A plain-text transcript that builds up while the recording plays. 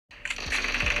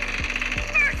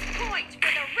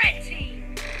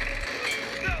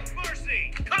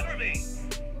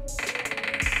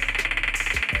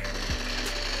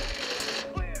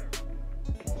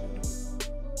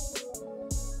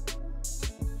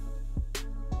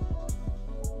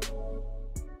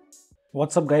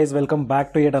What's up guys, welcome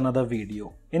back to yet another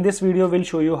video. In this video we'll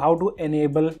show you how to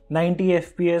enable 90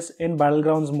 FPS in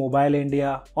Battlegrounds Mobile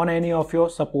India on any of your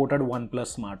supported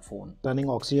Oneplus smartphone running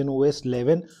OxygenOS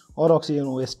 11 or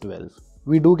OxygenOS 12.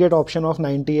 We do get option of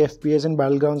 90 FPS in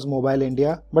Battlegrounds Mobile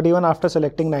India, but even after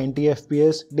selecting 90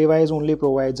 FPS, device only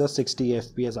provides a 60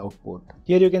 FPS output.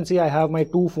 Here you can see I have my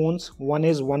two phones, one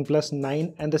is Oneplus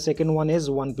 9 and the second one is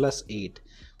Oneplus 8.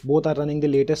 Both are running the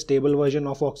latest stable version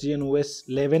of OxygenOS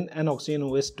 11 and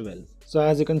OxygenOS 12. So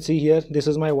as you can see here, this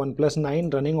is my Oneplus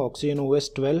 9 running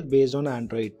OxygenOS 12 based on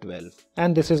Android 12.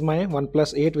 And this is my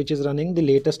Oneplus 8 which is running the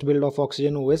latest build of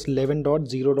OxygenOS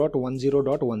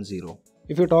 11.0.10.10.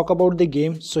 If you talk about the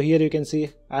game, so here you can see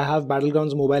I have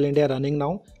Battlegrounds Mobile India running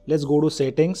now. Let's go to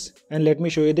settings and let me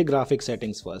show you the graphics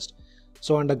settings first.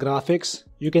 So under graphics,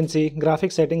 you can see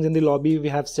graphics settings in the lobby we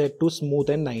have set to smooth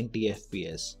and 90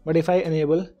 FPS. But if I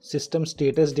enable system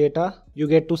status data, you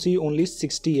get to see only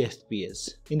 60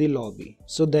 FPS in the lobby.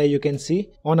 So there you can see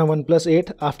on a OnePlus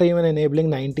 8, after even enabling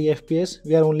 90 FPS,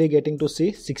 we are only getting to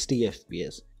see 60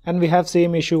 FPS. And we have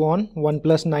same issue on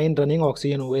OnePlus 9 running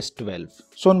OxygenOS 12.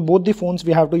 So on both the phones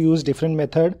we have to use different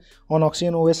method. On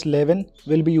OxygenOS 11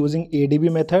 we'll be using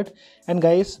ADB method, and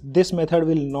guys, this method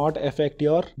will not affect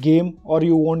your game or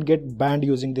you won't get banned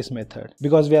using this method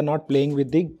because we are not playing with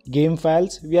the game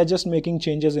files, we are just making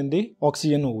changes in the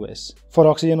OxygenOS. For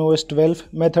OxygenOS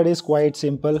 12 method is quite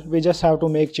simple, we just have to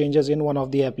make changes in one of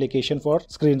the application for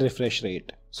screen refresh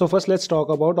rate. So first let's talk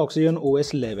about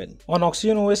OxygenOS 11. On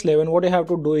OxygenOS 11 what you have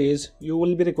to do is you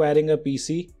will be requiring a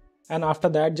PC, and after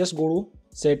that just go to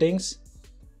settings,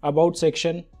 about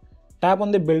section, tap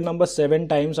on the build number 7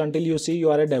 times until you see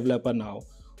you are a developer now.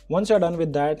 Once you are done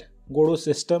with that, go to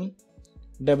system,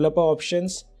 developer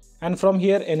options, and from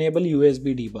here enable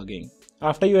USB debugging.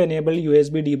 After you enable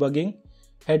USB debugging,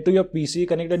 head to your PC,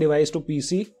 connect the device to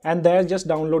PC, and there just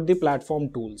download the platform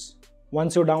tools.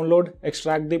 Once you download,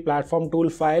 extract the platform tool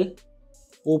file,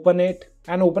 open it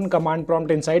and open command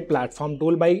prompt inside platform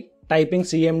tool by typing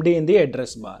CMD in the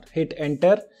address bar. Hit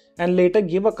enter and later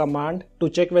give a command to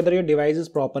check whether your device is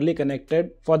properly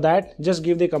connected. For that, just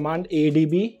give the command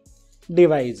ADB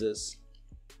devices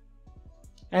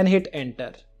and hit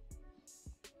enter.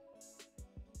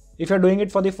 If you're doing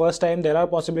it for the first time, there are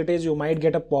possibilities you might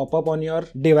get a pop-up on your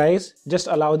device. Just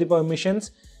allow the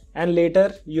permissions, and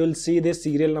later you'll see this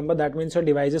serial number. That means your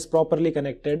device is properly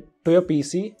connected to your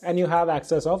PC and you have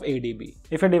access of ADB.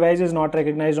 If your device is not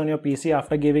recognized on your PC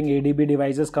after giving ADB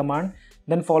devices command,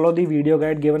 then follow the video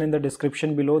guide given in the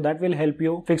description below. That will help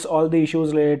you fix all the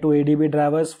issues related to ADB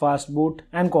drivers, fast boot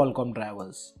and Qualcomm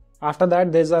drivers. After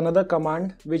that, there's another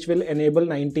command which will enable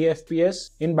 90 FPS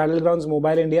in Battlegrounds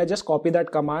Mobile India. Just copy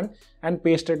that command and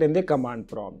paste it in the command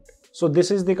prompt. So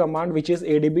this is the command, which is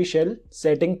ADB shell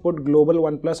setting put global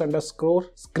OnePlus underscore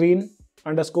screen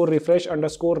underscore refresh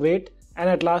underscore rate, and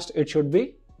at last it should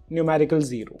be numerical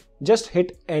 0. Just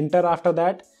hit enter. After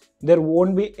that, there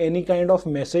won't be any kind of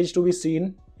message to be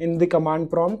seen in the command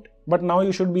prompt, but now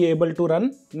you should be able to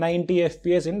run 90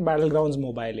 FPS in Battlegrounds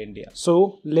Mobile India.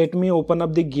 So let me open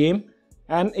up the game,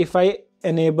 and if I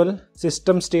enable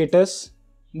system status,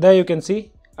 there you can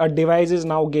see a device is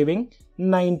now giving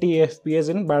 90 FPS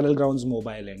in Battlegrounds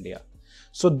Mobile India.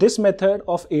 So this method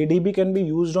of ADB can be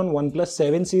used on OnePlus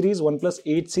 7 series, OnePlus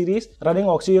 8 series running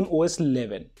OxygenOS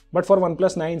 11. But for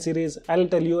OnePlus 9 series, I'll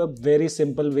tell you a very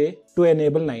simple way to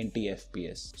enable 90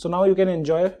 FPS. So now you can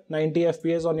enjoy 90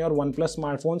 FPS on your OnePlus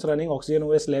smartphones running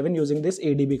OxygenOS 11 using this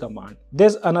ADB command.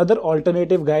 There's another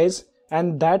alternative guys,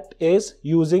 and that is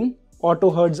using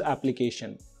AutoHertz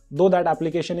application. Though that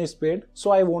application is paid,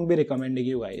 so I won't be recommending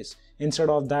you guys. Instead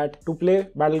of that, to play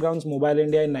Battlegrounds Mobile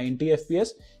India in 90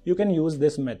 FPS, you can use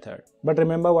this method. But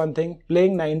remember one thing,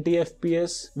 playing 90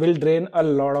 FPS will drain a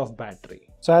lot of battery.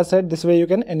 So as said, this way you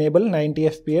can enable 90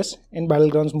 FPS in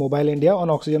Battlegrounds Mobile India on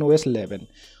OxygenOS 11.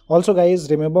 Also guys,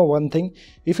 remember one thing,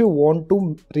 if you want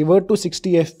to revert to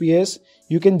 60 FPS,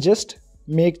 you can just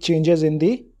make changes in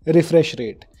the refresh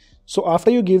rate. So after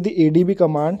you give the ADB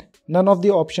command, none of the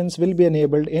options will be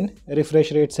enabled in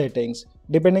refresh rate settings.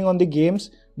 Depending on the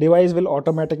games, device will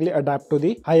automatically adapt to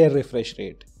the higher refresh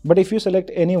rate. But if you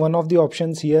select any one of the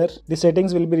options here, the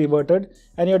settings will be reverted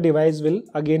and your device will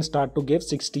again start to give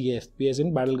 60 FPS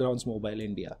in Battlegrounds Mobile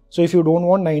India. So if you don't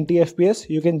want 90 FPS,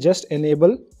 you can just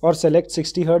enable or select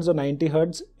 60 Hz or 90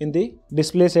 Hz in the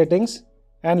display settings,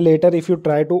 and later if you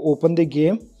try to open the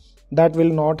game, that will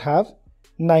not have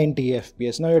 90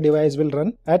 FPS. Now your device will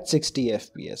run at 60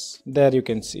 FPS. There you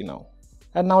can see now.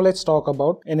 And now let's talk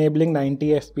about enabling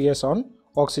 90 FPS on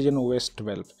OxygenOS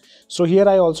 12. So here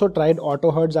I also tried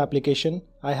AutoHERTZ application.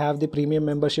 I have the premium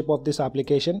membership of this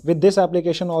application. With this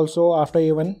application also, after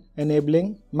even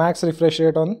enabling max refresh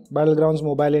rate on Battlegrounds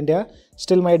Mobile India,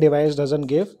 still my device doesn't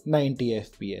give 90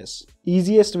 FPS.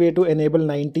 Easiest way to enable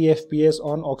 90 FPS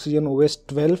on OxygenOS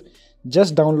 12,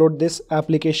 just download this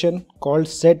application called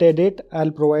SetEdit.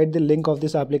 I'll provide the link of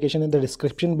this application in the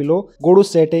description below. Go to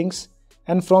settings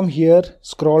and from here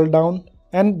scroll down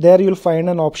and there you'll find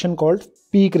an option called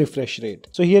peak refresh rate.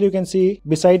 So here you can see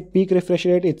beside peak refresh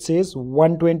rate it says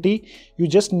 120. You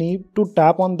just need to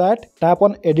tap on that, tap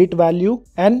on edit value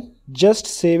and just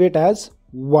save it as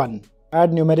 1.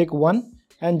 Add numeric 1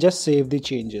 and just save the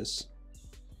changes.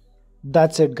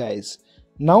 That's it guys.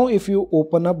 Now if you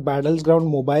open up Battleground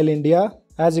Mobile India,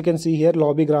 as you can see here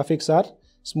lobby graphics are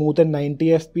smooth and 90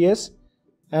 FPS.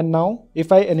 And now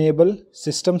if I enable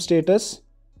system status,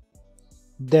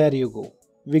 there you go.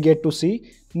 We get to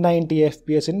see 90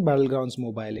 FPS in Battlegrounds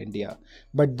Mobile India.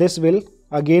 But this will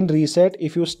again reset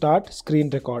if you start screen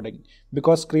recording.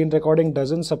 Because screen recording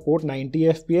doesn't support 90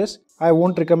 FPS, I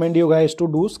won't recommend you guys to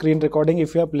do screen recording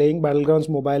if you are playing Battlegrounds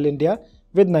Mobile India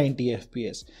with 90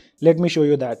 FPS. Let me show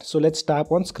you that. So let's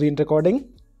tap on screen recording,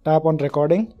 tap on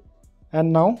recording,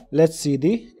 and now let's see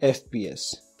the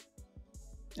FPS.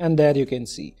 And there you can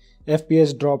see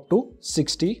FPS drop to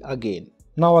 60 again.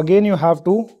 Now again you have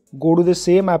to go to the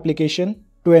same application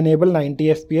to enable 90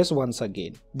 FPS once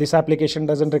again. This application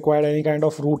doesn't require any kind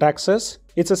of root access.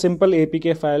 It's a simple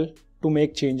APK file to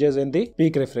make changes in the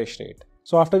peak refresh rate.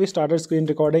 So after we started screen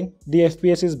recording, the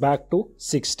FPS is back to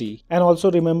 60. And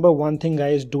also remember one thing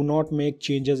guys, do not make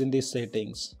changes in these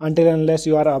settings. Until unless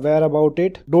you are aware about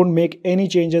it, don't make any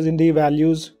changes in the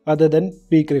values other than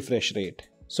peak refresh rate.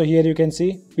 So here you can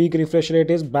see peak refresh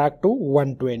rate is back to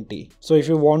 120. So if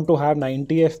you want to have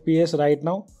 90 FPS right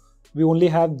now, we only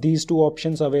have these two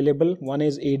options available. One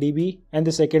is ADB and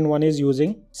the second one is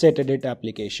using SetEdit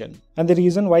application. And the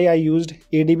reason why I used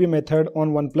ADB method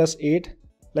on Oneplus 8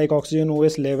 like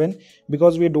OxygenOS 11,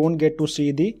 because we don't get to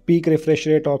see the peak refresh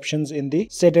rate options in the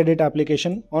SetEdit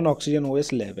application on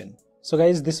OxygenOS 11. So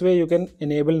guys, this way you can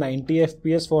enable 90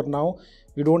 FPS for now.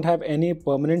 We don't have any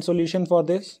permanent solution for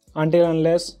this until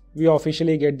unless we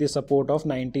officially get the support of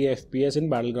 90 FPS in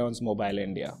Battlegrounds Mobile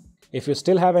India. If you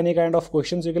still have any kind of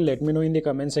questions, you can let me know in the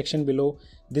comment section below.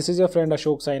 This is your friend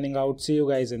Ashok signing out. See you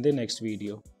guys in the next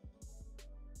video.